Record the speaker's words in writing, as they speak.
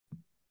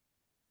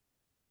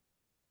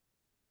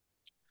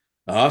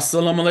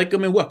Assalamu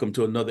alaikum and welcome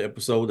to another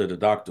episode of the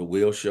Dr.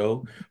 Will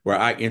Show, where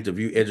I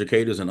interview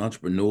educators and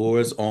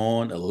entrepreneurs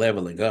on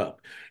leveling up.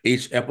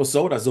 Each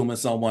episode, I zoom in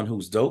someone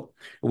who's dope,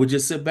 and we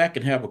just sit back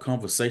and have a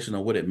conversation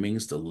on what it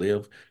means to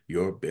live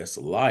your best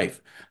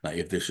life. Now,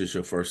 if this is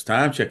your first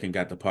time checking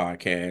out the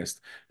podcast,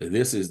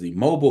 this is the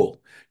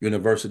Mobile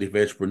University of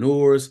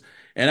Entrepreneurs,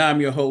 and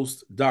I'm your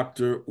host,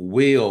 Dr.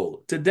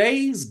 Will.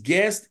 Today's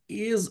guest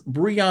is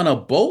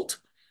Briana Bolt.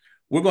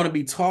 We're going to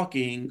be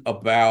talking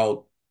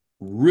about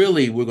we're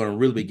going to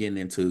really be getting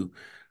into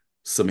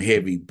some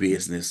heavy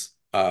business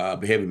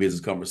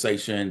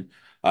conversation.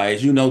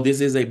 As you know,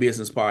 this is a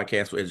business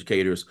podcast for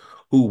educators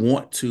who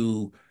want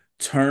to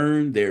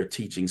turn their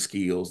teaching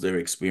skills, their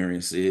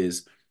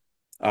experiences,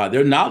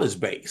 their knowledge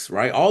base,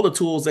 right? All the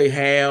tools they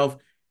have,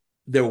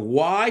 their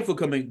why for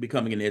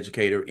becoming an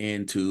educator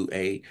into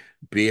a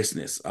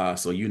business.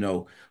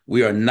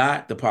 We are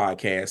not the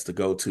podcast to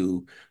go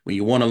to when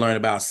you want to learn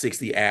about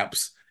 60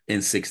 apps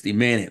in 60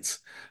 minutes.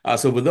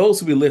 So for those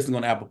who be listening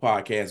on Apple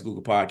Podcasts,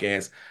 Google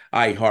Podcasts,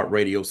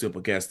 iHeartRadio,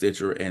 Simplecast,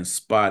 Stitcher, and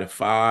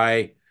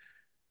Spotify,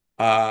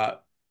 uh,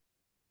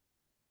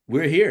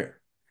 we're here.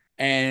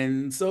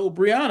 And so,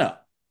 Briana,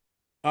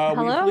 will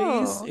you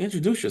please Hello.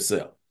 introduce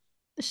yourself?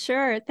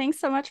 Sure. Thanks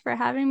so much for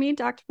having me,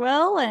 Dr.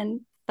 Will, and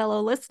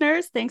fellow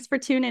listeners. Thanks for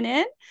tuning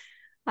in.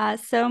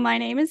 So, my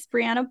name is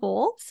Briana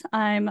Bolt.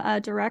 I'm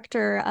a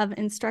director of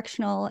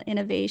instructional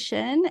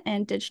innovation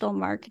and digital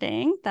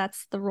marketing.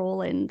 That's the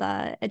role in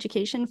the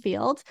education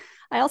field.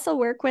 I also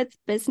work with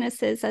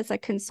businesses as a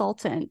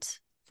consultant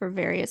for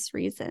various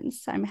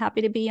reasons. I'm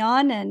happy to be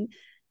on, and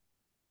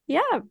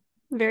yeah,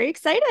 very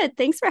excited.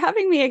 Thanks for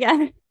having me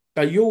again.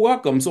 You're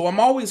welcome. So I'm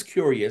always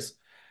curious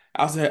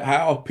as to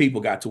how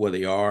people got to where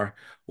they are.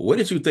 What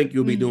did you think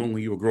you'll be doing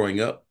when you were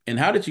growing up? And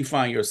how did you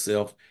find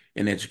yourself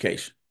in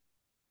education?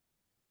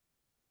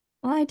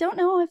 Well, I don't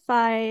know if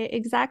I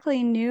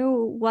exactly knew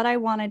what I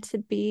wanted to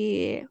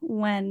be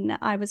when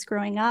I was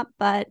growing up,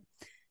 but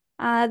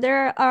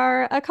there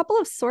are a couple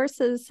of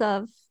sources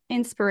of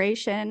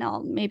inspiration.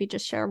 I'll maybe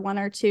just share one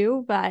or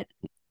two, but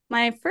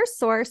my first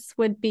source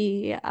would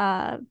be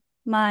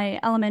my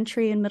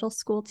elementary and middle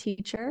school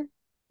teacher.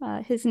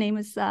 His name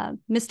was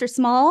Mr.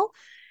 Small.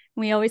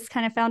 We always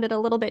kind of found it a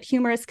little bit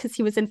humorous because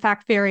he was, in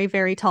fact, very,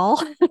 very tall.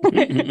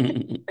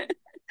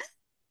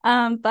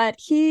 But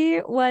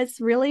he was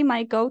really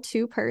my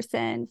go-to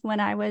person when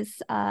I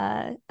was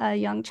a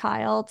young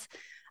child.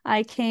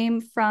 I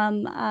came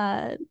from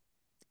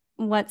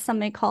what some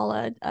may call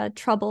a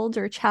troubled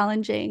or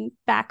challenging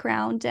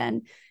background,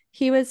 and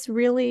he was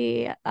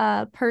really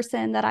a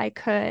person that I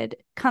could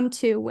come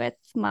to with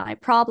my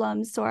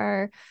problems,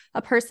 or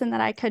a person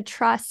that I could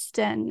trust,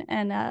 and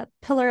a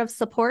pillar of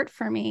support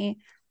for me.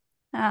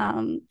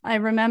 I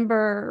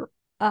remember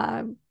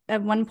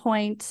at one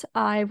point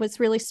I was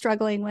really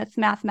struggling with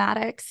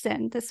mathematics,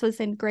 and this was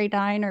in grade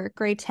 9 or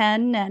grade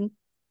 10, and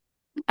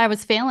I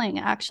was failing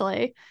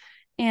actually.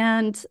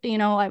 And,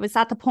 I was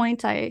at the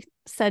point I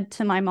said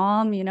to my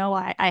mom,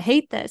 I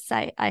hate this.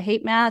 I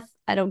hate math.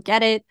 I don't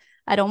get it.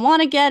 I don't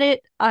want to get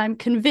it. I'm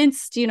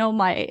convinced,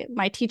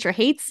 my teacher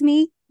hates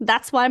me.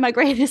 That's why my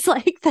grade is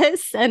like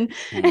this. And,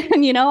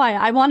 and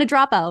I want to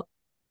drop out.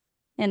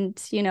 And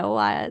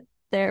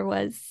there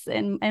was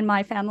in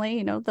my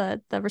family,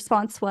 the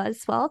response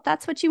was, well, if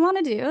that's what you want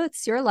to do,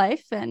 it's your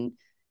life, and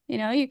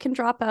you can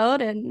drop out,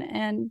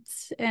 and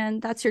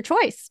that's your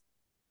choice.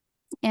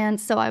 And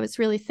so I was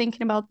really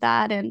thinking about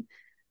that, and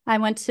I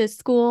went to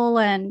school,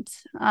 and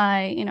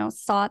I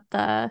sought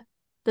the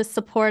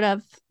support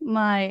of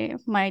my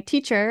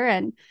teacher,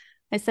 and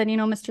I said,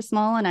 Mr.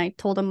 Small, and I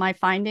told him my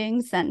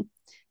findings, and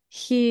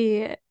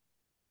he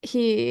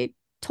he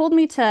told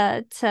me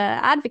to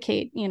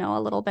advocate,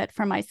 a little bit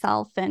for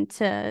myself, and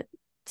to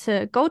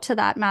go to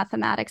that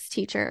mathematics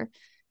teacher.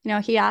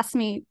 He asked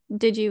me,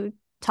 "Did you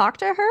talk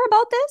to her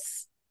about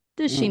this?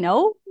 Does she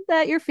know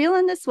that you're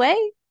feeling this way?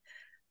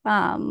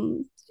 Have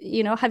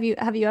you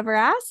ever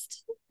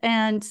asked?"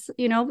 And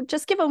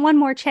just give it one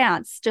more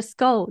chance. Just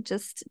go.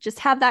 Just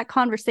have that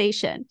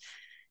conversation.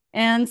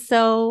 And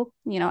so,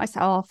 I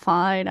said, "Oh,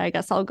 fine. I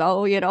guess I'll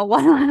go.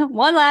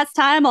 One last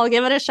time. I'll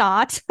give it a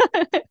shot."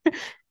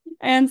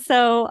 And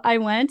so I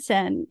went,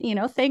 and,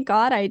 thank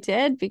God I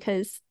did,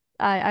 because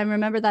I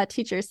remember that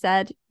teacher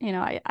said,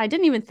 I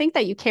didn't even think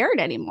that you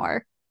cared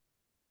anymore.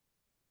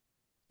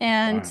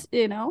 And,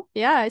 Wow.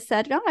 yeah, I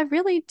said, no, I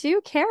really do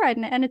care.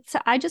 And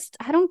I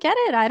don't get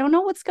it. I don't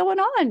know what's going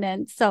on.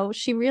 And so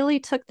she really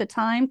took the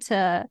time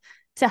to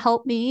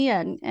help me,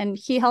 and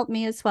he helped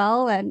me as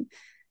well. And,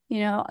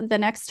 the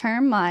next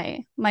term,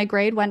 my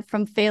grade went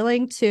from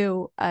failing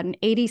to an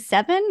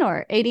 87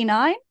 or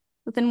 89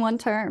 within one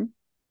term.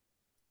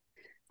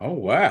 Oh,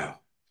 wow.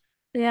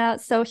 Yeah,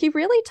 so he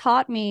really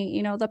taught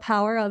me, the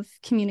power of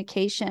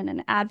communication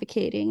and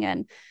advocating,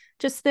 and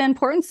just the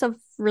importance of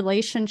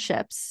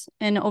relationships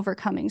in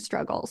overcoming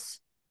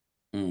struggles.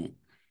 Mm.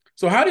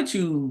 So how did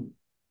you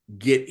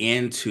get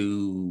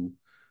into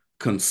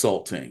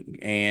consulting?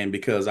 And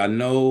because I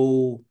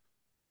know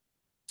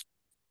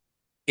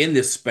in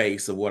this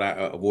space of what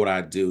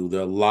I do,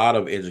 there are a lot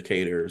of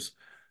educators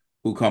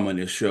who come on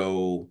this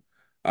show,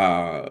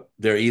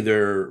 they're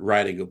either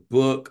writing a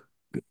book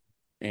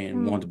and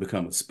Mm, want to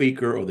become a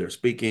speaker, or they're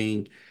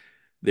speaking,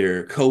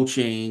 they're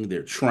coaching,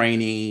 they're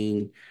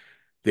training,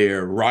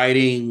 they're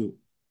writing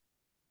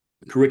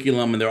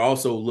curriculum, and they're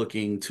also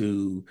looking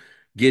to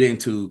get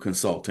into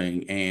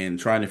consulting and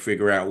trying to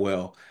figure out,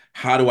 well,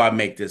 how do I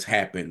make this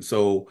happen?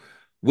 So,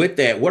 with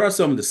that, what are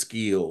some of the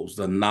skills,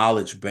 the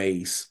knowledge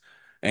base,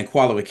 and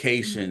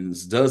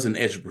qualifications does an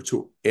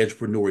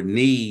entrepreneur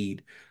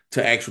need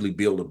to actually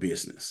build a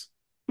business?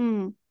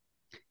 mm.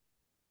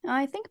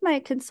 I think my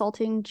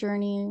consulting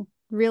journey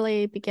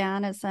really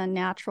began as a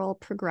natural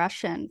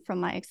progression from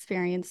my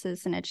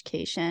experiences in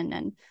education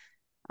and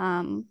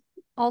um,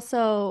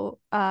 also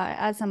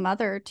as a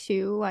mother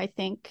too. I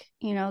think,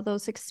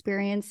 those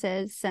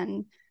experiences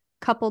and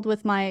coupled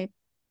with my,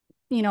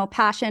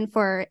 passion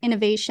for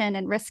innovation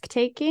and risk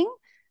taking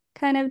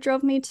kind of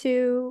drove me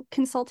to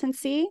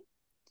consultancy.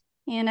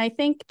 And I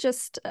think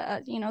just,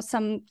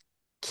 some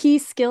key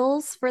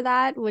skills for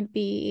that would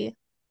be,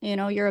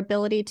 your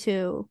ability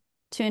to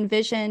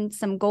envision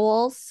some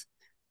goals,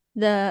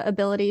 the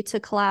ability to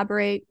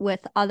collaborate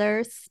with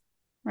others,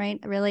 right?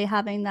 Really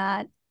having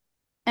that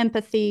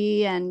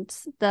empathy and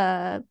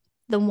the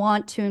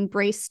want to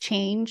embrace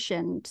change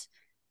and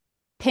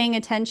paying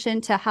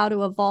attention to how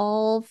to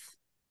evolve.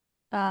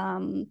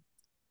 Um,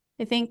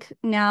 I think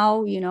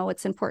now,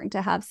 it's important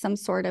to have some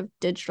sort of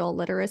digital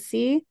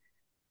literacy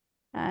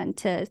and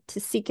to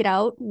seek it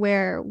out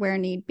where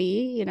need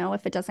be.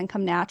 If it doesn't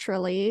come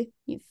naturally,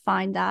 you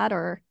find that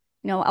or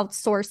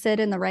outsource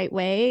it in the right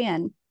way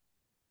and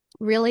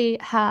really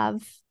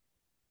have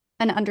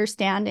an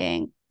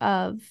understanding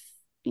of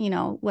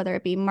whether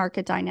it be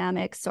market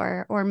dynamics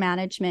or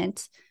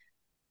management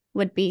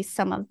would be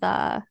some of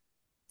the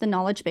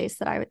knowledge base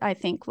that I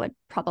think would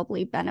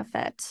probably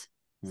benefit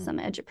Hmm. some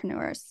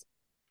entrepreneurs.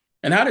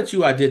 And how did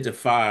you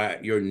identify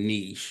your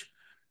niche?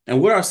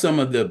 And what are some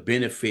of the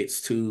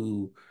benefits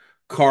to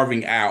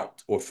carving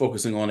out or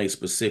focusing on a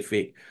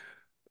specific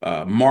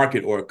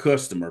market or a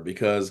customer?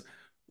 Because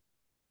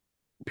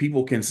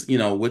people can,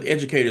 with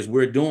educators,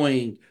 we're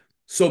doing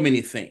so many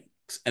things.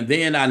 And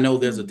then I know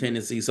there's a Mm.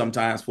 tendency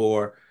sometimes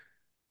for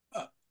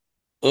uh,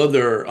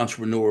 other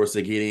entrepreneurs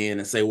to get in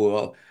and say,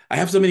 well, I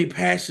have so many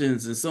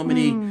passions and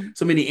Mm.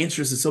 so many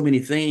interests and so many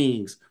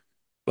things.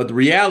 But the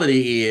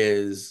reality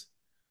is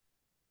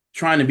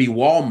trying to be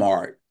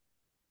Walmart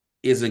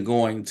isn't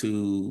going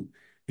to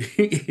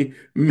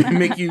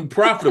make you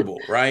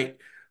profitable, right?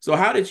 So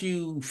how did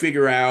you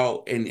figure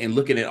out and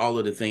looking at all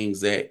of the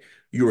things that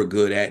you were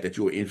good at, that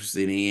you were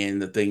interested in,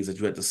 the things that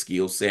you had the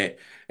skill set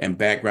and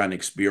background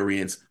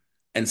experience,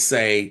 and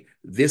say,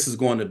 this is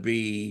going to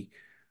be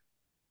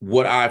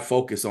what I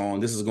focus on.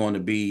 This is going to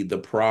be the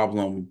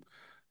problem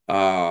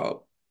uh,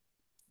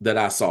 that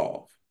I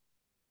solve.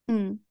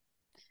 Mm.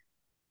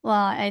 Well,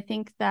 I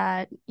think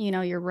that,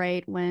 you're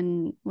right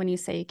when you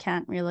say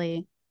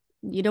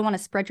you don't want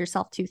to spread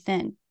yourself too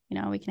thin.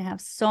 We can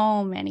have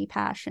so many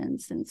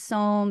passions and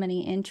so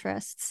many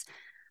interests.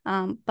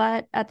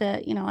 But at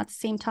the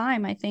same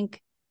time, I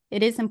think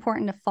it is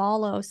important to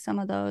follow some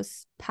of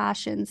those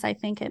passions. I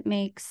think it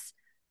makes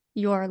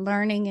your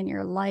learning and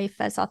your life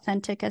as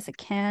authentic as it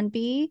can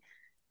be.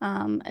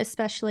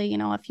 Especially,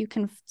 if you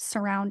can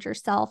surround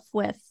yourself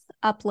with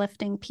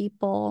uplifting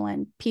people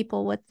and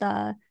people with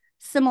the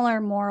similar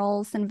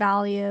morals and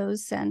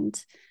values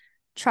and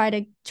try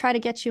to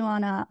get you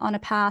on a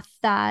path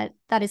that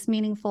is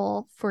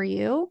meaningful for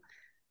you.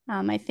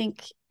 I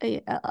think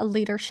a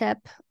leadership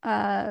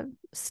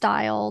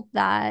style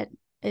that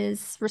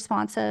is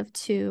responsive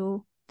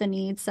to the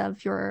needs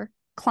of your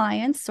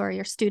clients or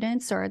your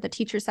students or the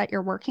teachers that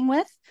you're working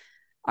with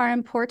are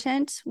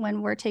important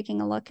when we're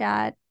taking a look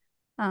at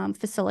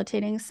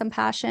facilitating some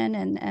passion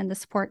and the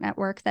support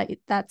network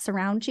that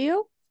surrounds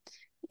you.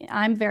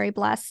 I'm very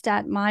blessed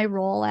at my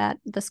role at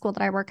the school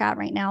that I work at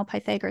right now,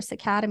 Pythagoras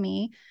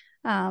Academy,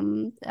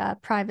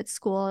 private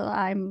school.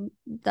 I'm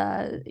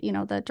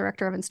the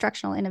director of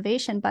instructional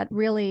innovation, but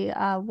really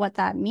what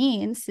that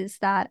means is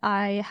that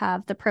I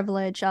have the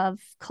privilege of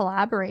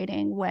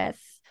collaborating with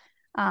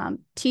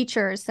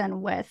teachers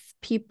and with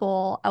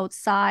people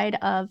outside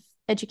of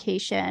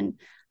education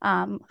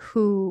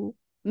who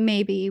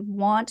maybe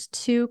want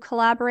to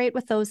collaborate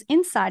with those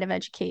inside of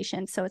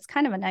education. So it's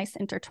kind of a nice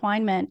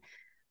intertwinement.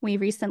 We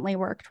recently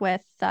worked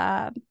with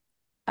uh,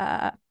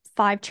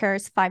 Five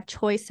Chairs, Five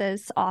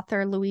Choices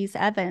author Louise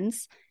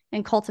Evans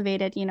and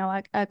cultivated,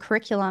 a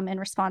curriculum in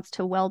response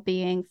to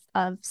well-being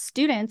of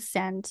students.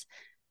 And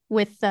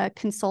with the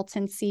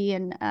consultancy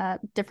and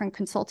different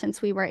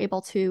consultants, we were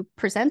able to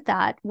present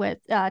that with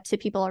to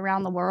people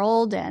around the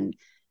world and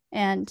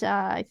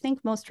I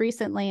think most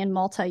recently in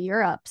Malta,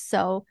 Europe.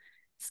 So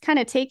it's kind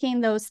of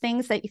taking those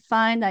things that you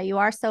find that you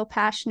are so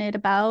passionate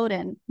about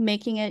and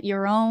making it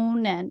your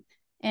own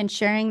and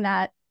sharing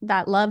that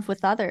love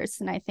with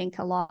others. And I think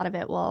a lot of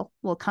it will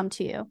come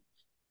to you.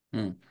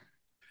 Hmm.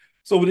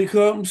 So when it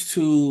comes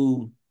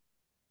to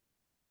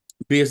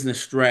business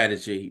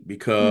strategy, Mm,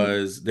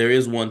 because there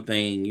is one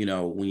thing,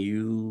 when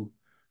you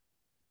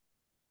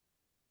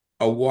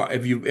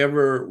if you've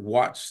ever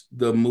watched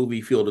the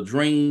movie Field of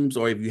Dreams,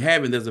 or if you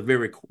haven't, there's a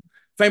very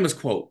famous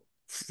quote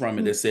from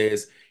it Mm, that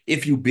says,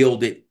 "If you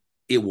build it,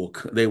 they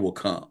will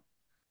come."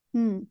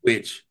 mm.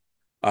 Which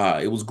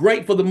it was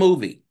great for the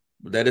movie,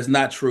 but that is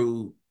not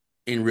true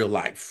in real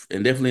life,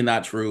 and definitely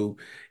not true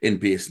in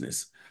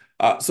business.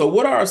 So,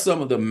 what are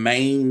some of the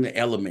main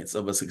elements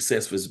of a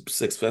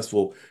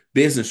successful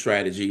business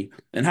strategy,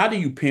 and how do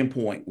you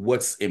pinpoint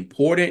what's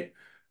important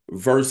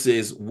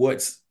versus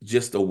what's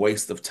just a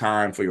waste of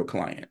time for your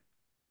client?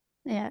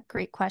 Yeah,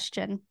 great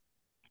question.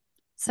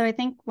 So I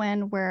think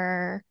when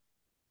we're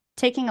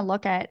taking a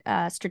look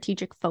at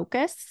strategic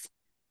focus,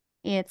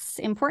 it's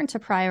important to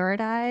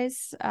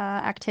prioritize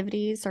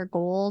activities or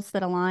goals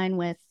that align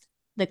with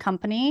the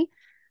company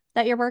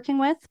that you're working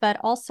with, but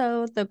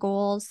also the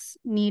goals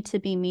need to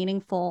be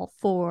meaningful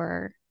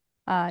for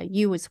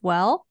you as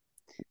well,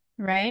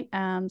 right?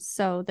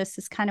 So this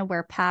is kind of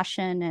where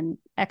passion and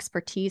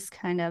expertise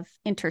kind of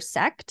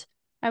intersect,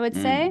 I would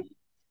say. Mm,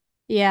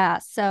 Yeah,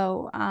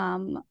 so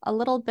a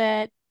little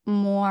bit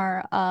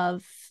more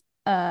of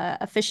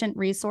efficient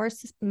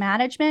resource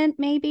management,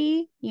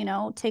 maybe,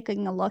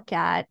 taking a look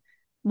at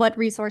what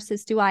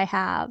resources do I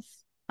have,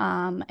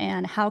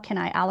 and how can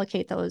I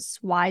allocate those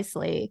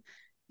wisely,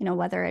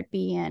 whether it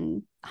be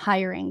in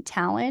hiring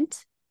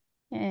talent,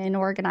 in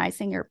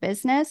organizing your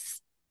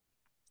business.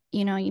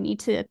 You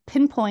need to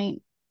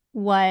pinpoint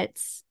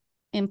what's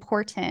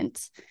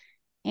important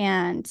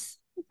and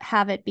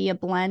have it be a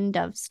blend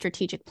of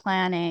strategic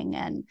planning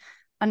and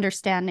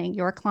understanding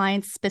your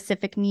client's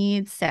specific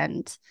needs,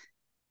 and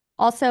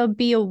also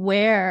be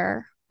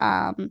aware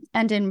and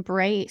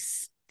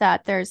embrace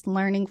that there's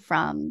learning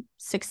from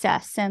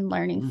success and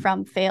learning mm.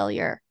 from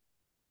failure.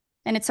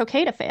 And it's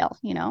okay to fail,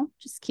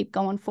 just keep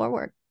going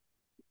forward.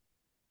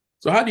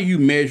 So, how do you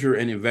measure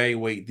and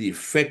evaluate the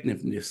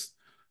effectiveness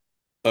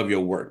of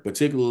your work,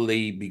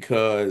 particularly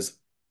because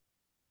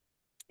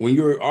when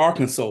you are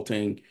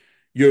consulting,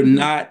 you're Mm-hmm.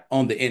 not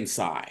on the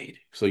inside.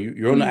 So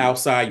you're on the Mm,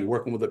 outside, you're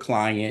working with a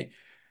client.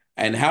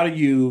 And how do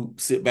you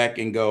sit back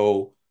and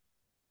go,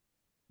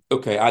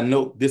 okay, I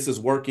know this is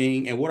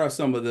working. And what are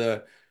some of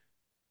the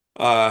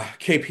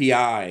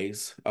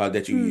KPIs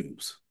that you mm,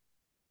 use?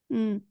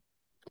 mm.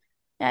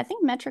 Yeah, I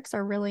think metrics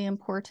are really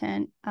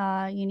important.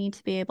 You need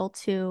to be able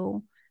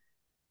to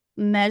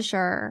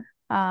measure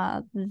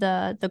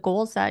the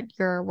goals that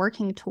you're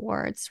working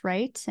towards,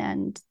 right?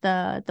 And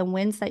the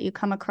wins that you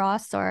come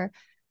across, or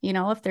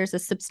if there's a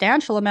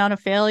substantial amount of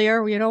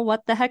failure,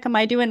 what the heck am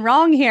I doing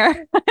wrong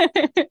here?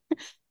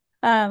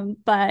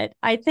 But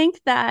I think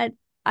that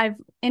I've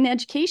in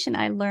education,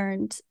 I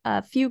learned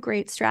a few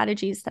great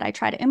strategies that I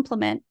try to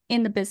implement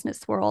in the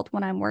business world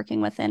when I'm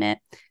working within it.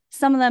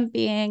 Some of them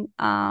being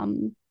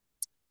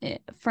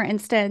for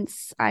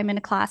instance, I'm in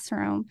a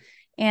classroom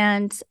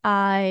and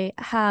I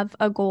have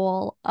a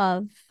goal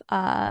of,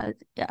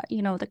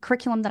 the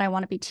curriculum that I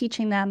want to be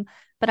teaching them,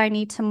 but I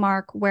need to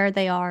mark where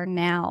they are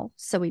now.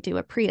 So we do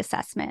a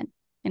pre-assessment.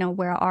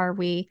 Where are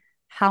we?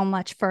 How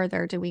much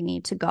further do we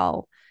need to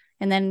go?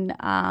 And then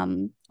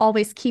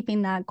always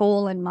keeping that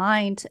goal in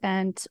mind.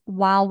 And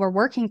while we're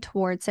working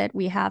towards it,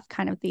 we have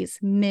kind of these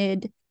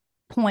mid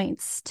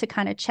points to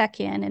kind of check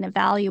in and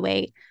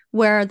evaluate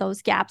where are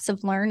those gaps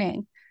of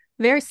learning.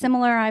 Very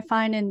similar, I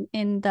find,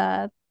 in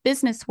the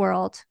business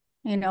world.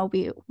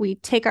 We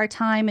take our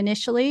time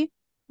initially.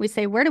 We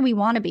say, where do we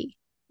want to be,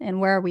 and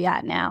where are we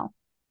at now?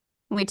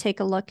 And we take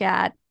a look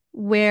at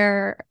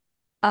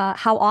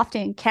how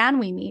often can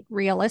we meet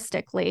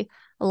realistically.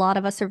 A lot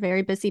of us are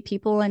very busy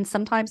people, and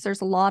sometimes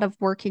there's a lot of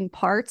working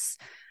parts.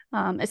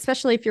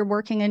 Especially if you're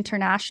working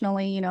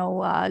internationally,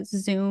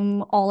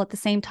 Zoom all at the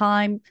same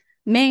time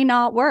may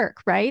not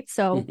work, right?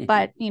 So,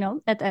 but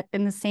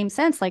in the same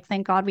sense, like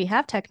thank God we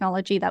have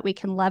technology that we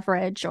can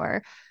leverage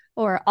or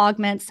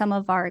augment some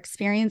of our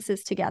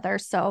experiences together.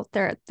 So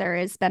there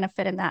is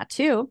benefit in that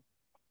too.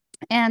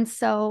 And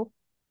so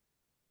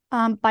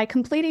by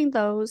completing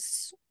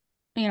those,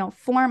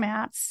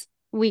 formats,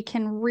 we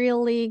can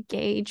really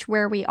gauge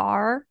where we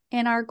are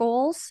in our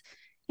goals.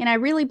 And I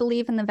really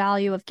believe in the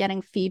value of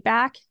getting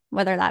feedback,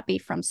 whether that be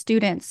from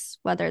students,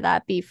 whether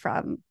that be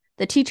from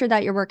the teacher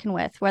that you're working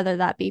with, whether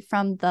that be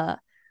from the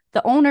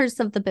owners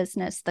of the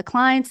business, the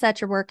clients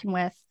that you're working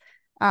with.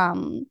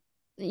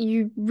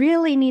 You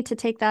really need to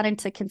take that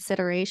into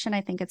consideration.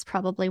 I think it's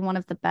probably one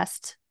of the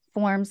best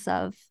forms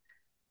of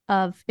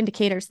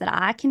indicators that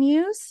I can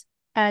use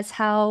as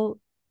how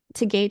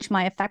to gauge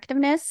my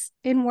effectiveness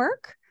in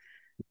work,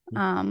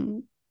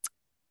 um,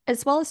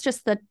 as well as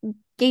just the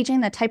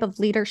gauging the type of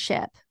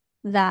leadership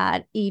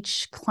that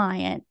each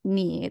client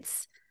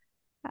needs.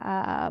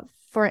 Uh,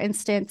 for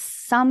instance,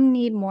 some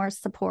need more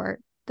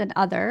support than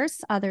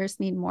others. Others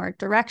need more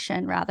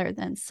direction rather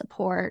than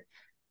support.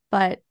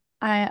 But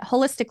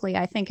holistically,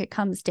 I think it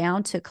comes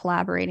down to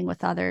collaborating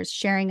with others,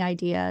 sharing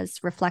ideas,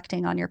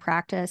 reflecting on your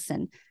practice,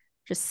 and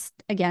just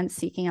again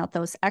seeking out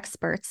those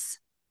experts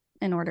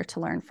in order to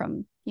learn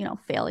from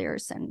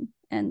failures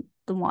and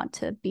the want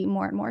to be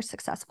more and more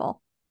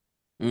successful.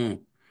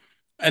 Mm.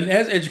 And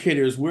as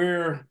educators,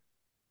 we're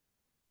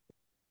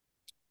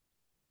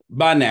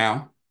by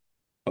now,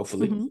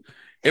 hopefully, Mm-hmm.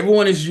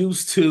 everyone is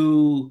used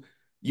to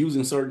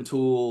using certain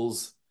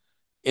tools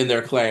in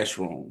their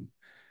classroom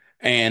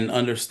and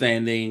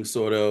understanding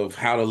sort of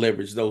how to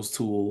leverage those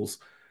tools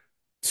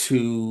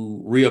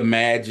to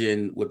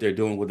reimagine what they're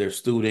doing with their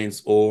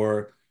students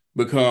or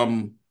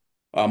become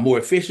more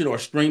efficient or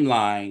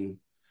streamline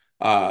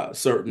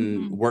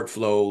certain Mm-hmm.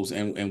 workflows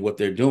and what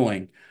they're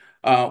doing.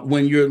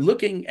 When you're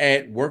looking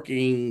at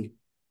working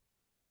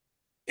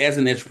as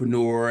an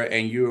entrepreneur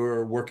and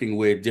you're working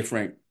with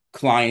different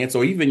clients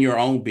or even your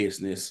own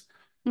business,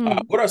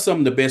 Mm. what are some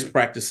of the best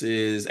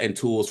practices and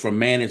tools for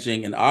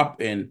managing and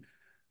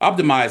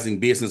optimizing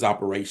business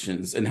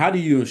operations? And how do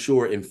you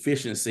ensure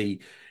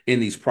efficiency in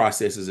these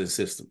processes and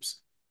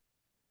systems?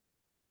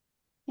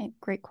 Yeah,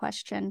 great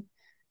question.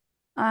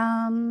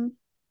 Um,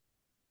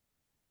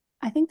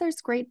 I think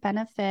there's great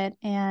benefit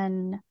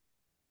in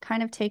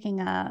kind of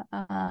taking a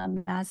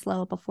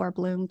Maslow before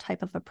Bloom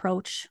type of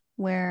approach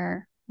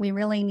where we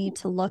really need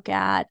to look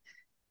at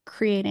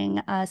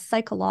creating a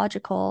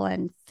psychological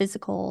and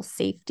physical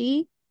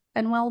safety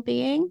and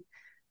well-being.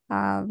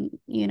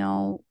 You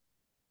know,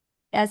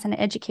 as an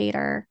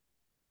educator,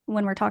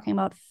 when we're talking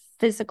about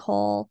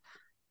physical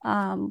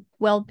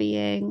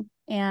well-being,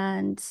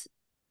 and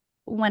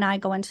when I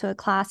go into a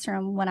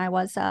classroom, when I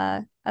was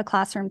a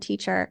classroom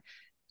teacher,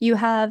 you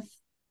have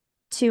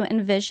to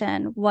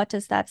envision what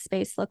does that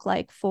space look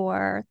like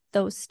for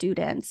those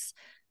students.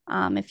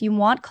 If you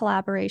want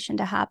collaboration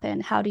to happen,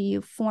 how do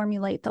you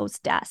formulate those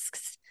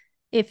desks?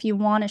 If you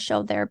want to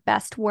show their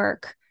best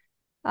work,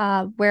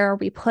 where are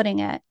we putting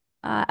it?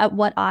 At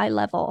what eye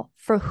level?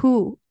 For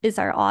who is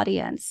our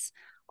audience?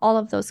 All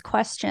of those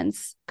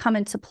questions come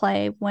into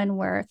play when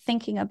we're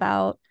thinking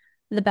about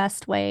the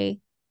best way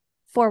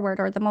forward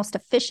or the most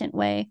efficient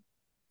way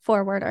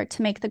forward or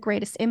to make the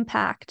greatest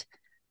impact.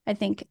 I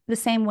think the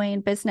same way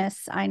in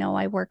business, I know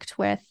I worked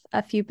with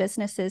a few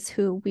businesses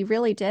who we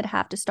really did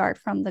have to start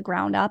from the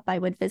ground up. I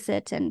would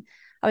visit and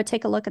I would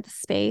take a look at the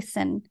space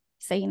and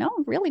say,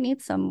 really need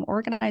some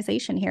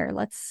organization here.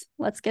 Let's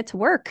get to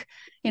work.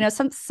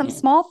 Some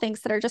small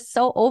things that are just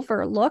so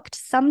overlooked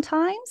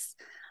sometimes.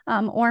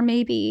 Or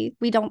maybe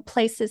we don't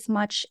place as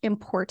much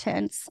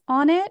importance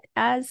on it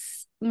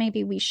as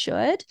maybe we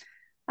should.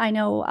 I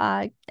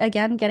know,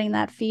 again, getting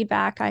that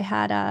feedback, I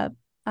had a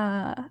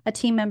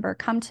team member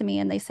come to me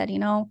and they said,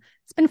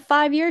 it's been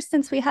 5 years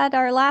since we had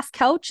our last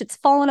couch. It's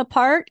fallen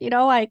apart.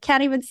 I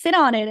can't even sit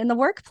on it in the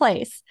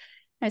workplace.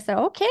 I said,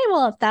 okay,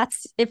 well,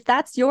 if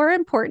that's your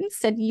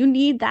importance and you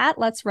need that,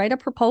 let's write a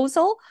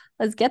proposal.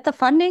 Let's get the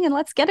funding and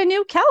let's get a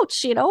new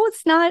couch.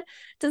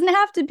 Doesn't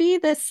have to be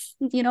this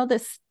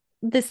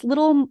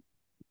little,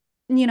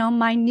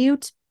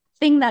 minute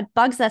thing that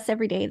bugs us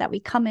every day that we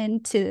come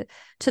into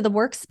the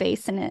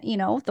workspace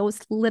and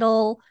those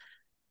little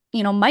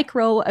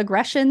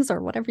microaggressions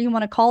or whatever you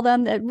want to call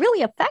them that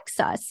really affects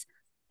us.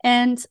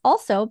 And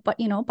also, but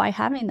by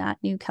having that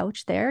new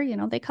couch there,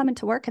 they come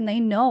into work and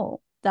they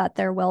know that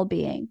their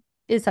well-being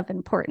is of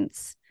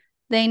importance.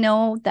 They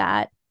know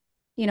that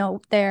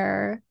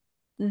their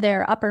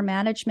upper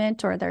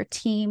management or their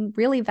team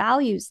really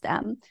values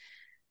them.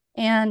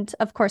 And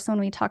of course, when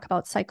we talk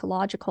about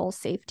psychological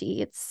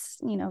safety, it's,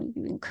 you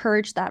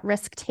encourage that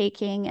risk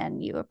taking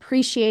and you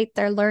appreciate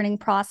their learning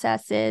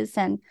processes.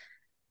 And,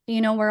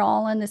 we're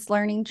all in this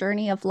learning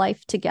journey of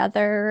life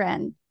together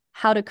and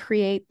how to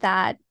create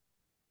that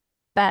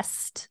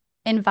best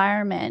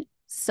environment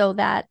so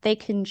that they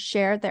can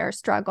share their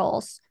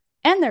struggles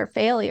and their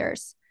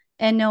failures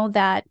and know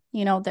that,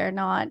 they're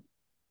not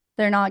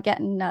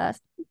getting a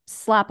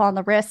slap on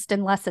the wrist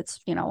unless it's,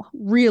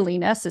 really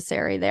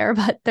necessary there,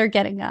 but they're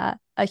getting a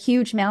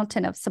huge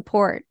mountain of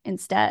support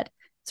instead.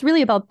 It's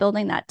really about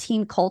building that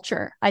team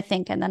culture, I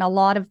think. And then a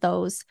lot of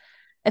those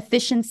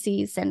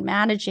efficiencies and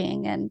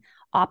managing and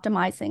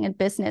optimizing in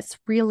business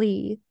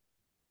really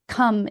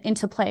come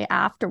into play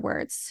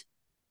afterwards.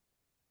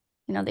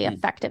 The Mm,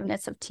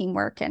 effectiveness of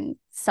teamwork and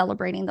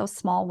celebrating those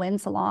small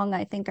wins along,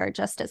 I think, are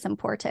just as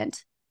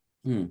important.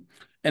 mm.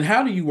 And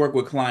how do you work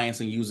with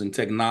clients and using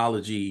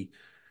technology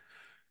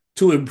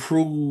to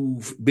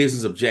improve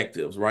business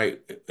objectives, right?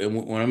 And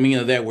when I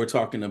mean that, we're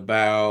talking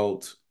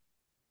about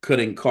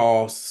cutting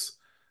costs,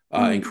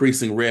 Mm,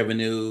 increasing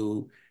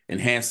revenue,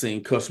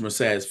 enhancing customer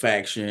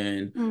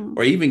satisfaction, mm.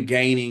 or even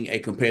gaining a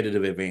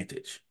competitive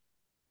advantage.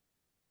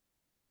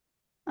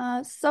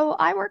 So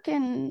I work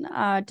in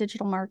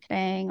digital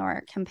marketing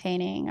or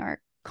campaigning or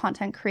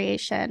content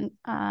creation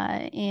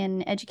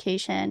in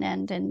education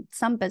and in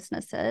some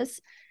businesses.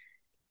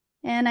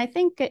 And I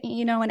think,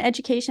 in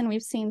education,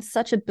 we've seen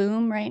such a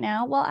boom right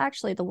now. Well,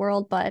 actually, the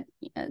world, but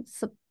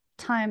it's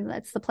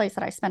the place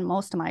that I spend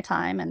most of my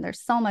time. And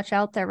there's so much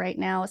out there right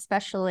now,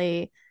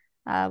 especially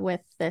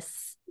with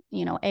this,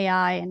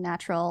 AI and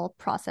natural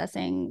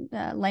processing,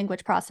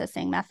 language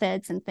processing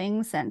methods and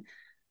things. And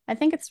I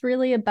think it's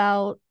really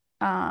about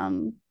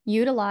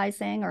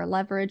utilizing or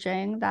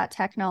leveraging that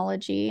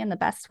technology in the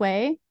best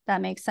way that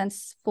makes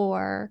sense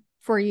for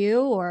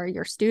you or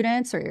your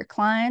students or your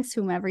clients,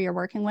 whomever you're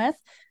working with.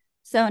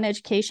 So in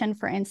education,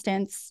 for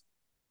instance,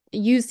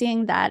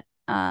 using that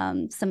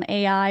some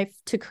AI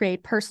to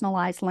create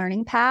personalized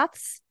learning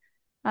paths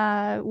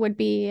would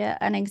be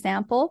an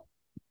example.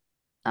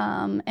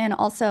 And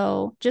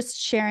also just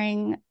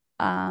sharing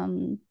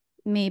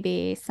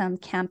maybe some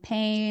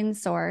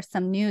campaigns or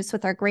some news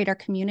with our greater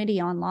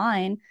community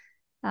online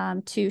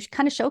to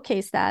kind of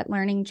showcase that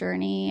learning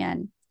journey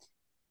and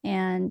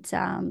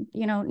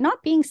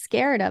not being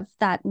scared of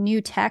that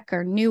new tech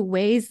or new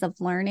ways of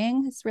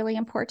learning is really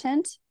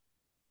important.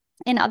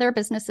 In other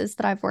businesses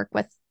that I've worked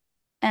with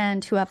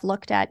and who have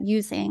looked at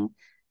using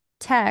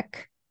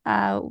tech,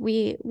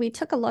 we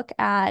took a look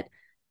at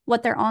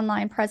what their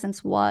online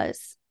presence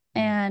was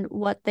and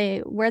where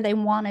they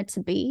wanted to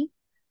be,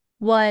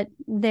 what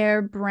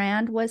their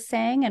brand was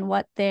saying and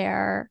what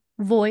their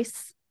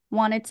voice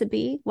wanted to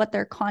be, what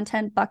their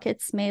content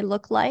buckets may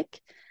look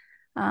like,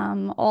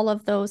 all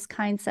of those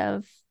kinds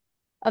of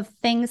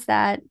things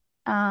that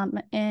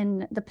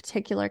in the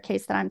particular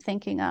case that I'm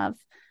thinking of,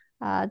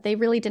 they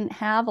really didn't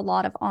have a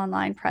lot of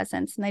online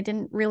presence and they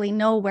didn't really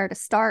know where to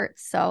start.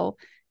 So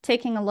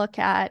taking a look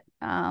at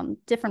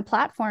different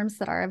platforms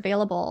that are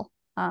available,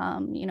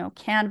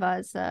 Canva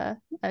is a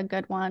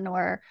good one,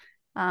 or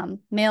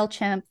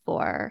MailChimp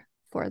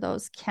for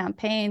those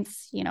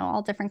campaigns,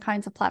 all different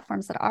kinds of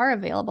platforms that are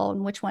available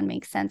and which one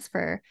makes sense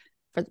for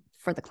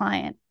the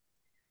client.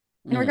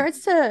 In Mm, regards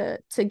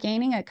to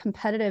gaining a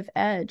competitive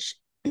edge,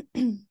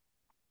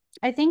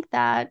 I think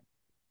that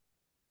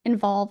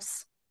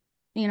involves,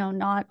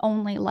 not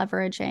only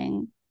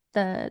leveraging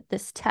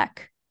this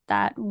tech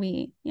that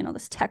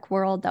this tech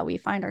world that we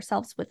find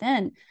ourselves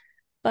within,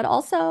 but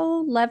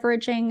also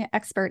leveraging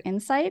expert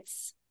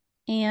insights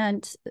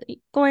and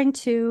going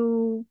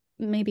to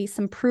maybe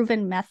some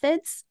proven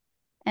methods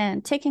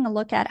and taking a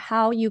look at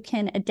how you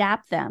can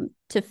adapt them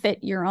to fit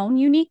your own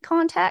unique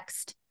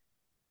context,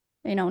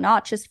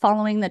 not just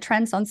following the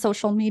trends on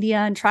social media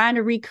and trying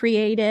to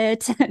recreate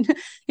it and,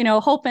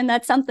 hoping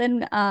that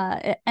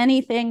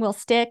anything will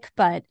stick,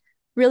 but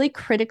really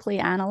critically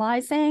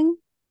analyzing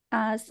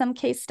some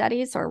case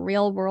studies or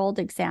real world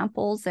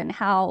examples and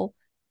how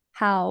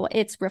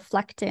it's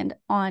reflected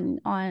on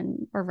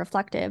or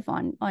reflective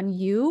on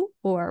you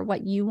or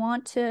what you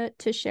want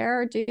to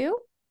share or do.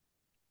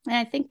 And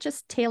I think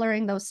just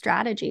tailoring those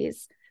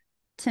strategies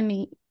to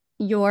meet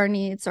your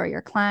needs or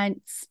your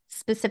client's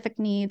specific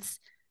needs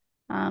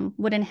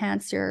would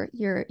enhance your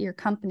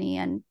company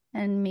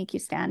and make you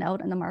stand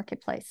out in the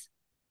marketplace.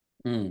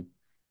 mm.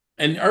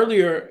 And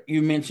earlier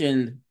you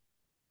mentioned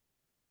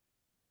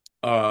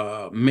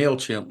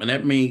MailChimp,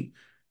 and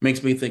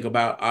makes me think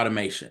about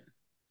automation,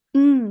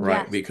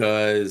 right? Yes.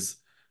 Because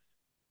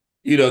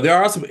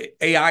there are some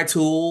AI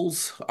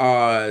tools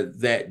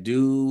that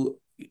do,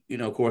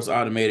 of course,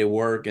 automated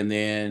work, and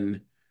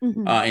then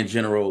Mm-hmm. in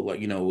general, like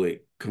with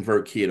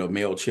ConvertKit or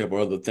MailChimp or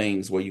other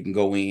things where you can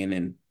go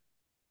in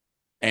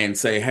and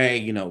say,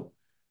 hey,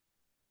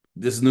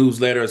 this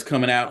newsletter is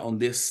coming out on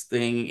this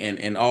thing,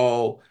 and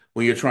all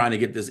when you're trying to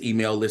get this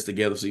email list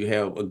together, so you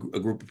have a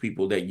group of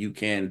people that you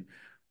can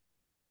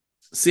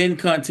send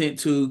content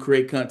to,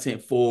 create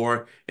content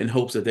for, in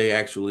hopes that they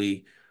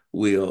actually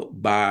will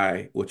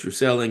buy what you're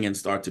selling and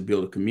start to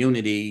build a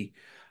community.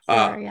 Sure.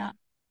 Uh, Yeah.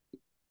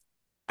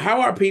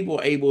 how are people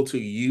able to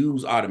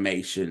use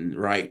automation,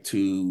 right,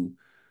 to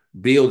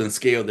build and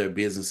scale their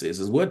businesses?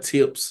 Is what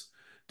tips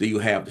do you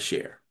have to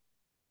share?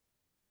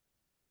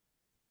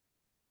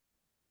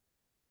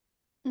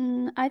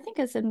 I think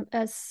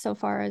as so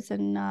far as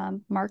in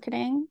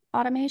marketing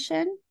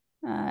automation,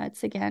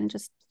 it's again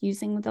just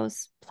using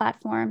those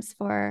platforms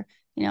for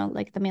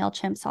like the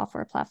Mailchimp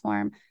software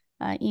platform,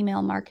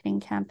 email marketing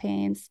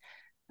campaigns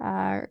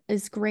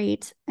is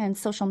great, and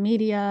social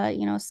media,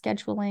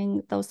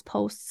 scheduling those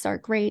posts are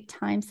great,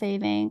 time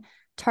saving.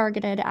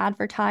 Targeted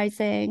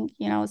advertising,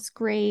 is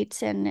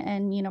great,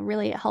 and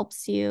really it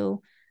helps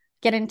you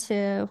get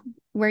into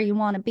where you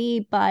want to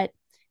be, but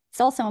it's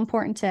also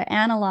important to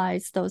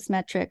analyze those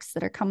metrics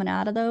that are coming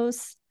out of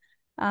those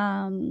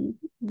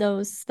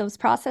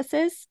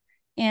processes,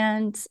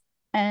 and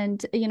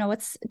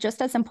it's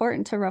just as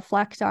important to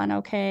reflect on,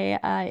 okay,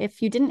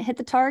 if you didn't hit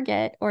the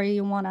target or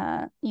you want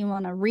to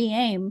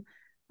re-aim,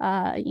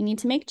 you need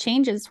to make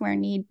changes where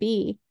need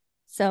be.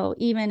 So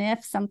even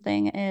if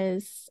something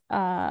is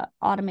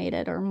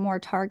automated or more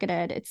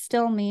targeted, it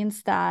still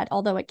means that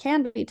although it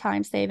can be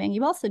time saving,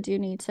 you also do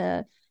need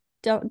to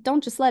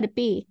don't just let it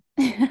be.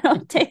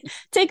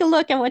 Take a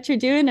look at what you're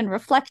doing and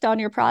reflect on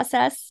your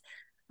process,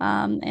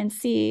 and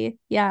see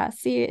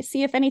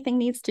if anything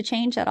needs to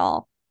change at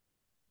all.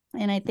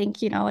 And I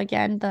think,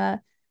 again,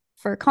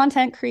 for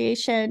content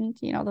creation,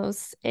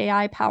 those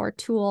AI powered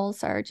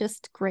tools are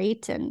just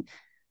great and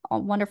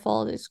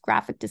wonderful. There's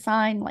graphic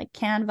design like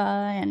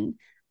Canva,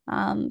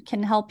 and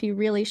can help you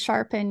really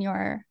sharpen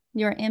your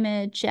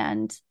image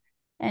and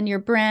your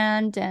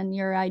brand and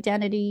your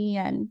identity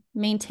and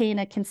maintain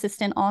a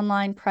consistent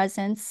online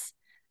presence.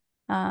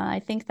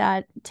 I think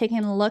that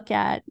taking a look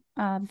at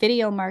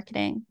video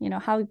marketing,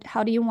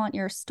 how do you want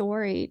your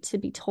story to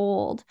be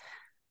told?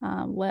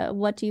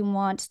 What do you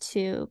want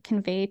to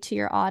convey to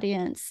your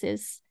audience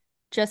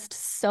just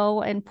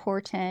so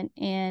important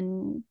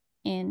in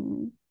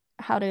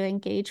how to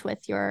engage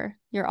with your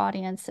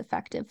audience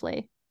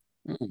effectively.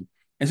 Mm.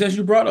 And since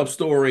you brought up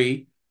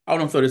story, I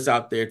want to throw this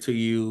out there to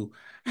you.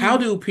 How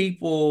Mm, do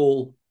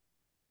people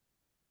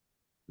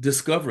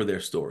discover their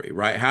story,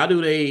 right? How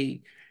do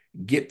they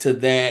get to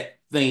that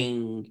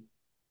thing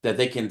that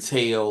they can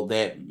tell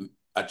that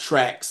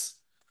attracts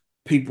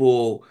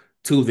people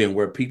to them,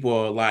 where people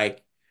are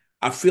like,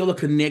 I feel a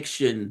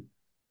connection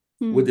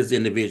with mm, this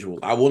individual.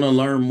 I want to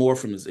learn more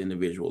from this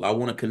individual. I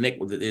want to connect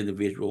with the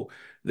individual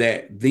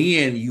that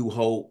then you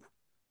hope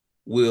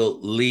will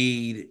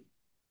lead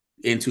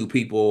into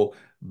people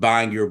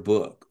buying your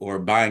book or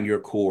buying your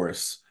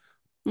course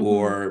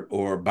mm-hmm,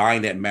 or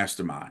buying that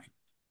mastermind.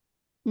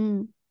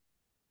 mm.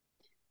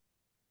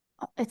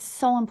 It's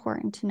so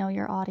important to know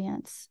your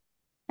audience,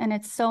 and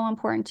it's so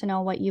important to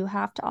know what you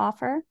have to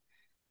offer.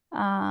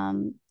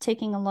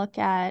 Taking a look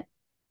at,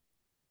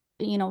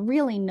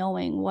 really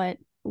knowing what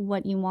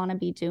you want to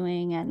be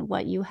doing and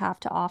what you have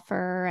to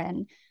offer,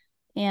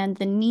 and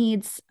the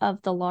needs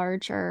of the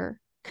larger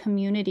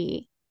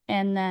community,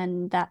 and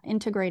then that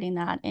integrating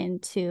that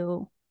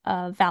into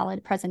a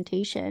valid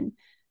presentation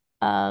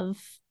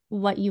of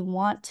what you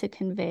want to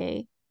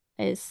convey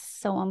is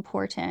so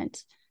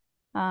important.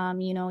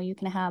 You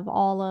can have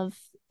all of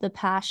the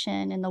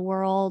passion in the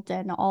world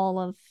and all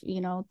of,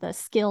 the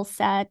skill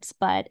sets,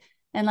 but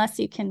unless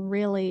you can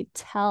really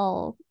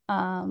tell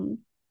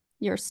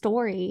your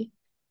story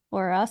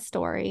or a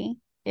story,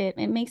 it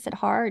makes it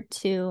hard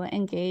to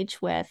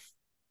engage with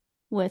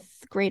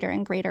greater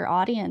and greater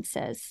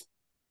audiences.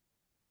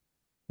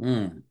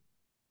 Mm,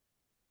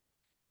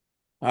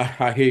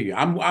 I hear you.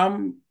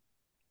 I'm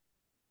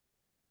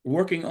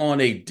working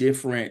on a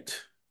different,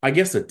 I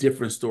guess, a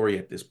different story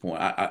at this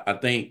point. I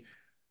think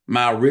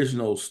my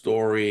original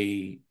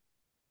story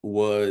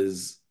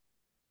was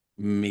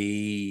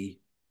me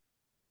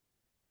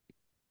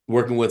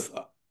working with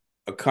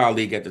a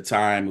colleague at the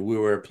time. We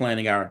were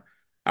planning our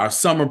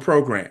summer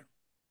program,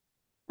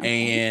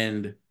 Okay.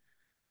 and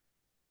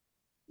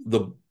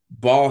the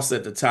boss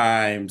at the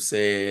time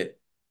said,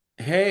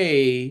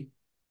 "Hey,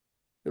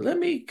 let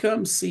me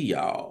come see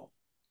y'all."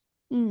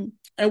 Mm,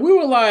 And we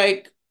were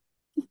like,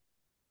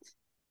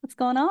 what's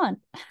going on?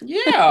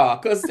 "Yeah,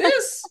 because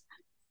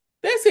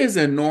this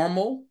isn't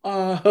normal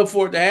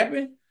for it to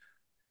happen."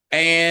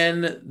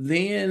 And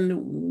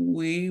then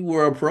we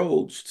were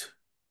approached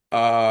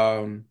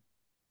um,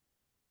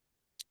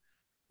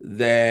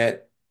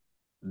 that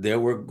there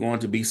were going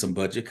to be some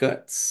budget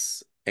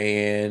cuts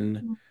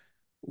and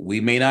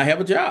we may not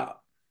have a job.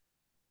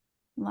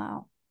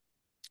 Wow.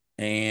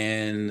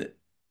 And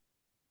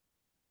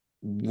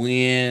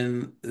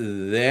when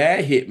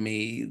that hit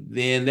me,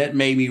 then that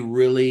made me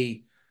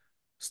really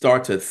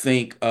start to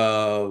think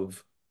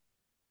of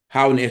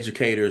how an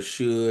educator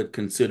should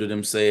consider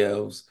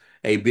themselves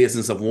a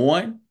business of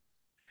one,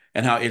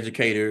 and how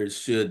educators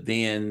should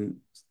then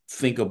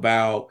think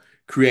about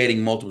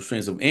creating multiple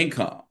streams of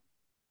income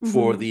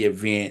for Mm-hmm. the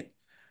event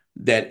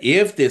that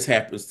if this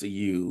happens to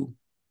you,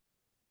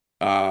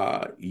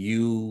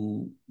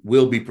 you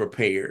will be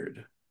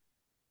prepared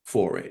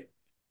for it.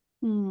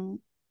 Mm.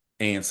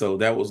 And so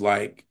that was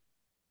like,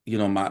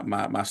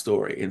 my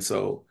story. And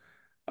so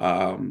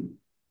um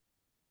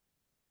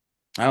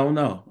I don't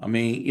know. I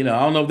mean, I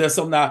don't know if that's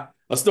something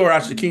a story I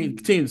should Mm.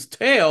 continue to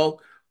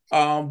tell.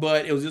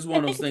 But it was just I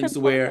one of think those it's things to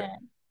where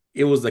important.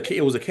 it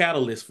was a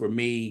catalyst for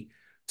me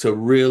to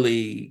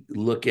really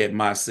look at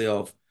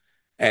myself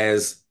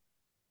as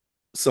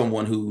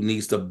someone who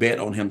needs to bet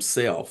on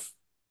himself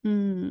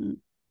Mm.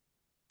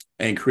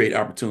 and create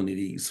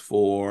opportunities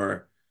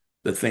for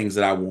the things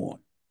that I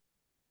want.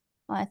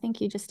 Well, I think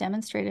you just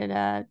demonstrated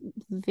a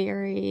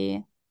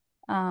very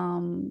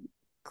um,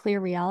 clear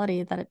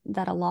reality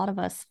that a lot of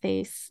us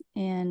face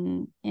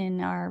in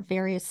our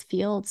various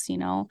fields.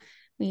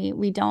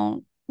 We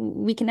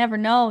can never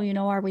know.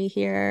 Are we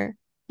here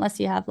unless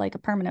you have like a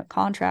permanent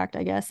contract,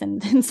 I guess,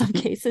 in some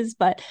cases.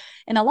 But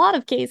in a lot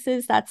of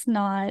cases, that's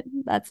not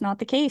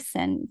the case,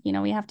 and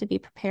we have to be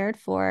prepared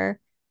for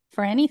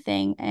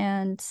anything.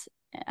 And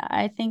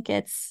I think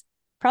it's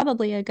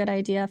probably a good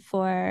idea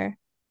for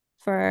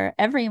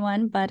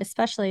everyone, but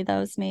especially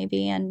those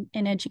maybe in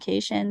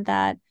education,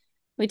 that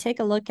we take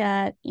a look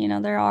at,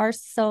 there are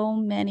so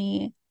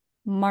many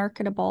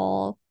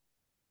marketable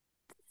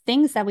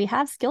things that we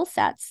have, skill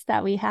sets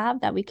that we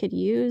have that we could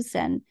use.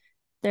 And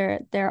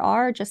there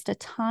are just a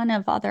ton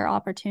of other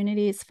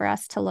opportunities for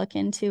us to look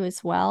into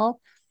as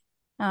well.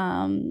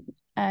 Um,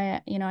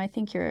 I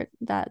think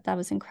that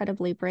was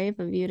incredibly brave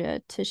of you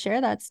to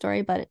share that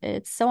story, but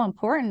it's so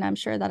important. I'm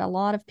sure that a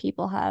lot of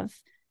people have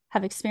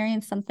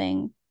experienced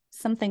something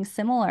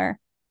similar.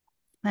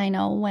 I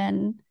know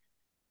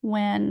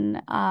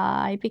when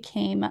I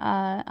became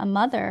a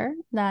mother,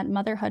 that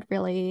motherhood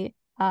really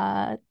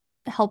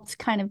helped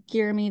kind of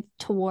gear me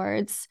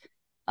towards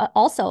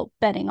also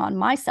betting on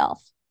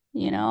myself.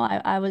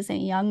 I was a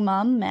young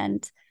mom,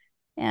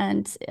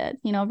 and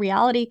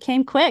reality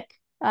came quick.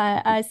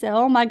 I said,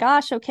 "Oh my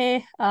gosh,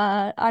 okay,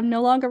 I'm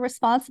no longer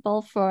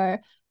responsible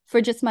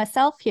for just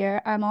myself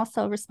here, I'm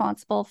also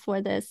responsible for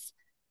this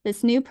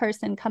new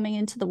person coming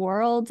into the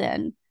world.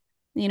 And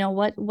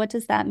what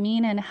does that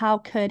mean, and how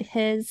could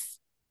his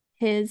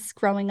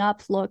growing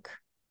up look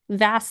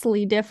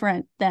vastly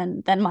different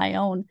than my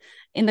own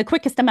in the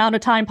quickest amount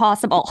of time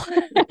possible.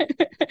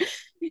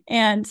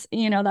 And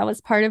that was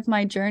part of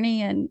my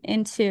journey and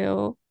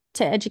into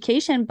to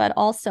education, but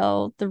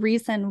also the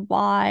reason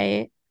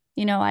why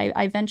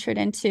I ventured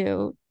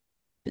into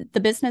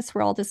the business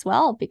world as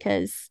well,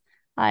 because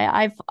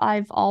I've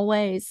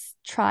always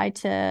tried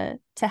to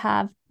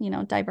have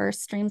diverse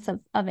streams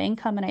of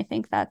income, and I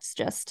think that's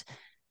just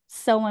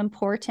so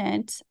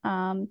important,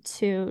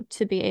 to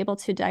be able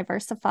to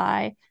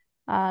diversify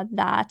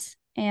that,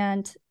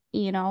 and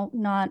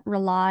not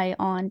rely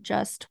on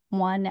just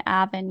one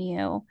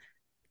avenue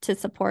to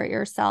support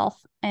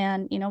yourself.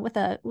 And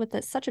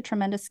with such a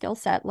tremendous skill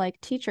set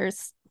like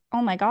teachers,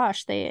 oh my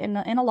gosh, they in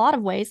a lot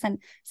of ways, and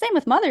same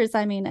with mothers,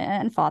 I mean,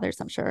 and fathers,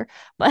 I'm sure,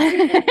 but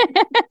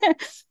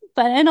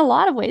but in a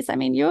lot of ways, I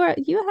mean, you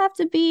have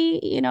to be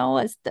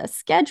a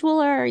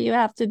scheduler, you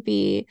have to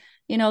be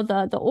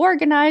the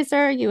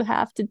organizer, you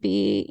have to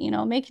be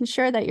making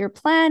sure that you're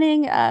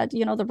planning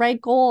the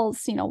right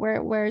goals,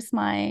 where's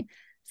my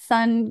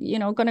son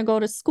going to go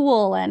to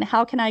school, and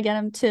how can I get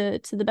him to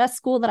the best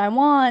school that I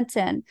want,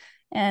 and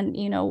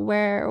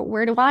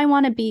where do I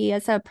want to be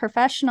as a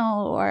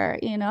professional, or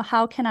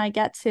how can I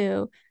get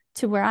to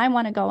where I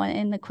want to go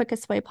in the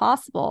quickest way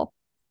possible.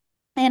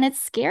 And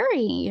it's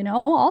scary,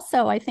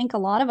 also I think a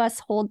lot of us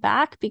hold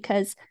back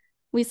because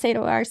we say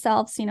to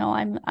ourselves,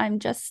 I'm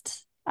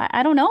just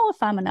I don't know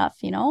if I'm enough,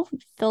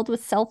 filled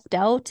with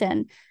self-doubt.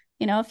 And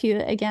if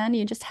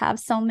you just have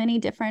so many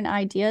different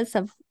ideas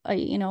of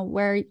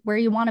where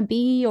you want to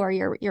be, or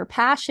your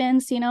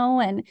passions,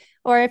 and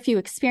or if you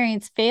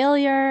experience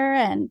failure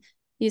and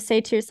you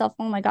say to yourself,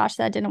 oh my gosh,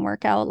 that didn't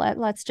work out,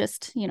 let's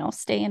just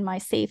stay in my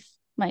safe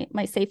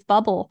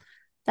bubble.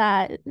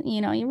 That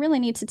you really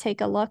need to take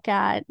a look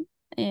at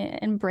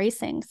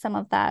embracing some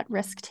of that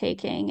risk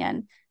taking.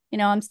 And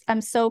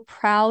I'm so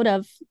proud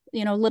of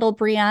little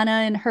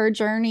Briana and her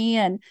journey,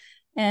 and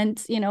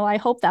I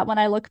hope that when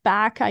I look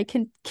back, I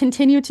can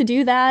continue to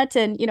do that,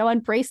 and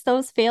embrace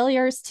those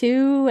failures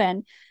too.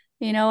 And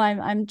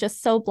I'm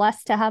just so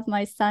blessed to have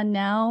my son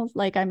now.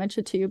 Like I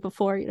mentioned to you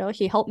before,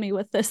 he helped me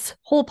with this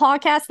whole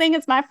podcast thing.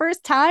 It's my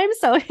first time,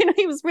 so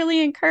he was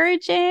really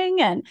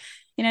encouraging, and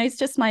he's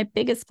just my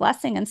biggest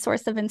blessing and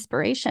source of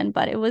inspiration.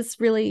 But it was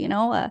really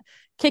a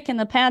kick in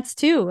the pants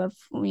too, of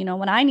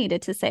when I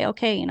needed to say,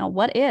 okay,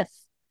 what if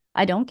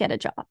I don't get a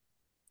job?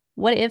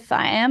 What if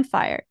I am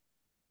fired?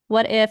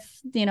 What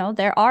if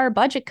there are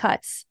budget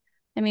cuts?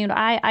 I mean,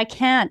 I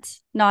can't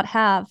not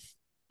have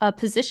a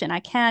position. I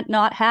can't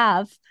not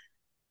have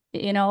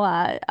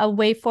a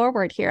way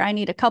forward here. I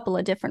need a couple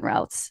of different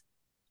routes.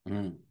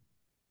 Mm.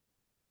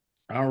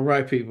 All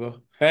right,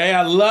 people. Hey,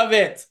 I love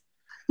it.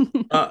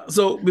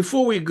 So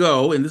before we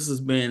go, and this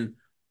has been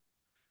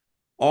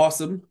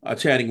awesome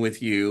chatting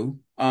with you.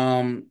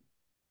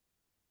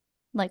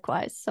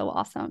 Likewise, so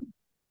awesome.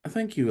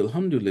 Thank you.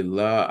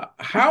 Alhamdulillah.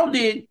 How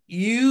did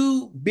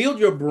you build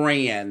your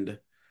brand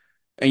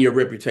and your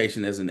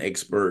reputation as an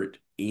expert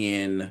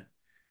in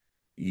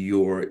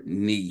your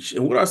niche?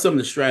 And what are some of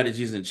the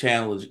strategies and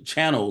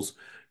channels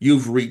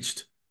you've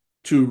used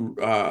to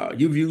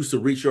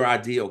reach your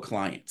ideal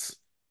clients?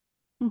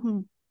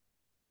 Mm-hmm.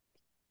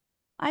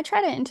 I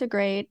try to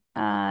integrate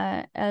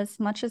as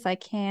much as I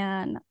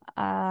can,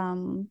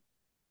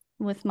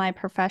 with my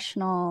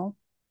professional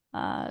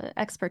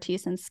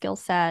expertise and skill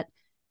set,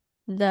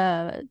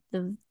 the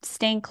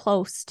staying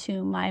close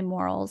to my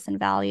morals and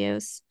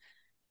values.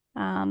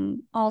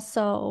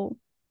 Also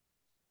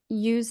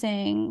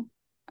using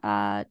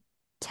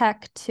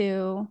tech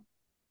to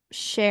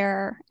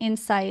share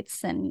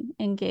insights and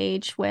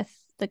engage with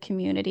the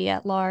community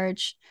at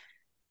large.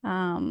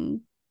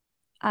 Um,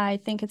 I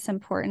think it's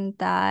important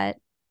that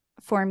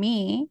for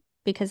me,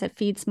 because it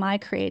feeds my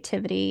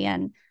creativity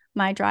and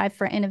my drive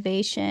for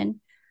innovation,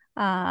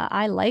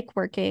 I like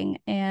working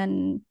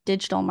in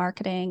digital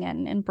marketing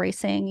and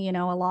embracing,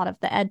 a lot of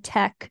the ed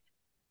tech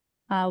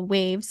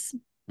waves.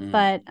 Mm.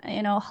 But,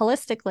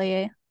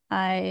 holistically,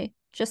 I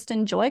just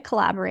enjoy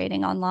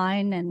collaborating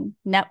online and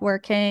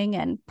networking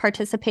and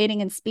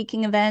participating in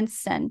speaking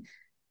events. And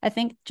I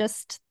think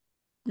just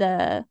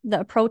the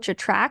approach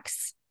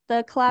attracts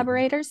the Mhm.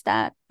 collaborators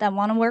that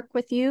want to work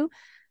with you,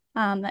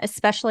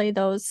 especially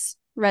those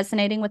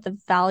resonating with the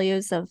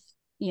values of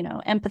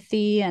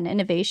empathy and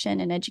innovation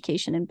and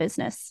education and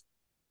business.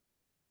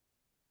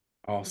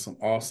 Awesome.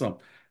 Awesome.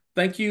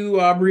 Thank you,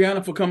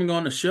 Brianna, for coming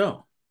on the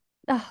show.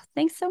 Oh,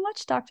 thanks so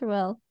much, Dr.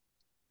 Will.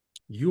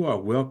 You are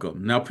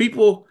welcome. Now,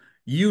 people,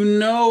 you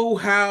know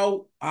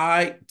how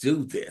I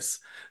do this.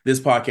 This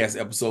podcast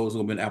episode is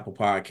going to be on Apple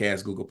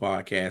Podcasts, Google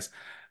Podcasts,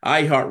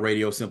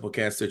 iHeartRadio,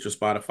 Simplecast, Stitcher,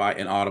 Spotify,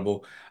 and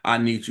Audible. I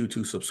need you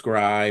to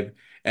subscribe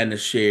and to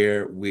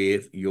share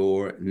with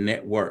your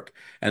network.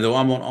 And though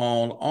I'm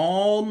on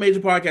all major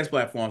podcast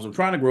platforms, I'm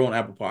trying to grow on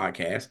Apple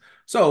Podcasts.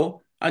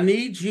 So I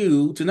need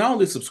you to not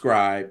only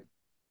subscribe,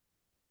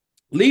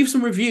 Leave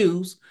some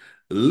reviews,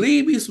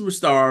 leave me some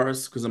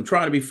stars because I'm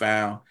trying to be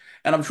found,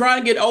 and I'm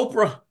trying to get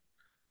Oprah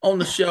on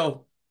the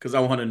show because I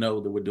want to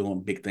know that we're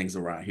doing big things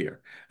around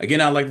here.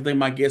 Again, I'd like to thank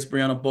my guest,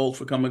 Briana Bolt,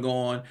 for coming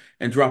on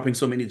and dropping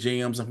so many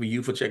gems, and for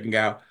you for checking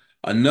out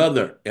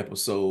another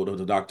episode of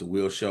the Dr.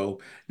 Will Show,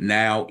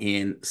 now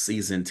in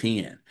season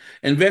 10.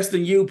 Invest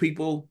in you,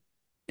 people.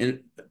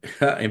 In,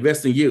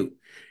 invest in you.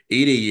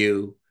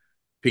 EDU.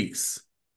 Peace.